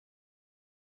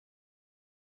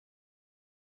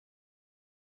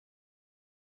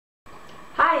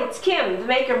it's Kim, the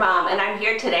Maker Mom, and I'm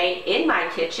here today in my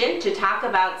kitchen to talk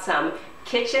about some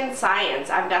kitchen science.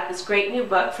 I've got this great new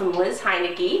book from Liz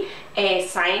Heinecke, a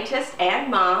scientist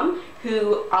and mom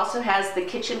who also has the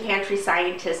Kitchen Pantry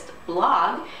Scientist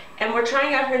blog, and we're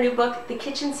trying out her new book, The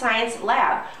Kitchen Science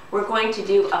Lab. We're going to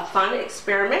do a fun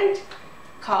experiment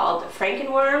called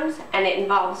Frankenworms, and it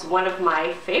involves one of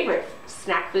my favorite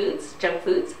snack foods, junk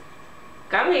foods,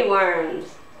 gummy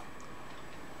worms.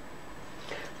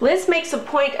 Liz makes a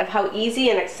point of how easy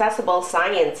and accessible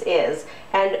science is,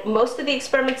 and most of the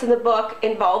experiments in the book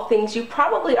involve things you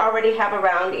probably already have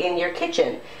around in your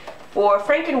kitchen. For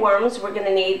Frankenworms, we're going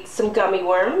to need some gummy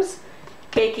worms,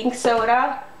 baking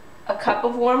soda, a cup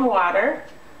of warm water,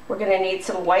 we're going to need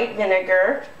some white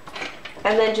vinegar,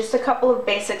 and then just a couple of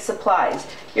basic supplies.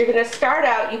 You're going to start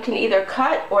out, you can either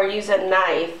cut or use a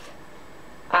knife.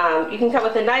 You can cut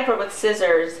with a knife or with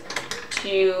scissors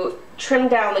to trim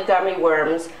down the gummy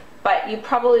worms, but you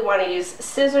probably want to use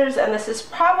scissors, and this is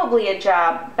probably a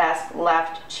job best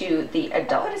left to the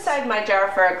adults. Put aside my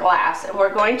jar for a glass, and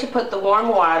we're going to put the warm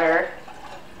water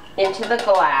into the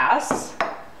glass,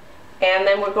 and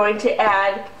then we're going to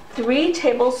add 3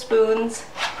 tablespoons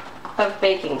of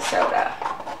baking soda.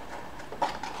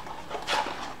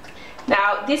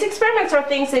 Now, these experiments are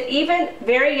things that even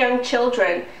very young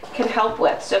children can help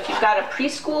with. So if you've got a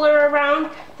preschooler around,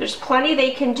 there's plenty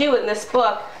they can do in this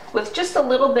book with just a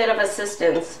little bit of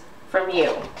assistance from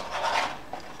you.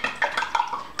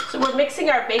 So we're mixing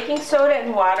our baking soda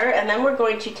and water, and then we're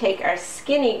going to take our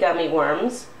skinny gummy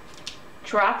worms,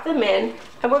 drop them in,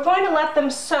 and we're going to let them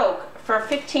soak for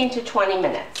 15 to 20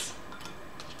 minutes.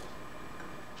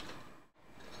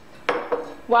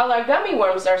 While our gummy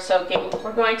worms are soaking,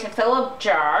 we're going to fill a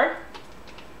jar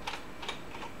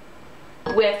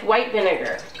with white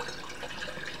vinegar.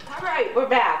 Alright, we're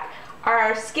back.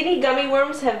 Our skinny gummy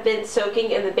worms have been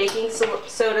soaking in the baking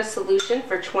soda solution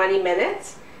for 20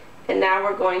 minutes, and now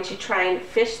we're going to try and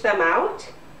fish them out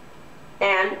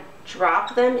and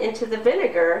drop them into the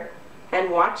vinegar and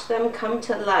watch them come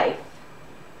to life.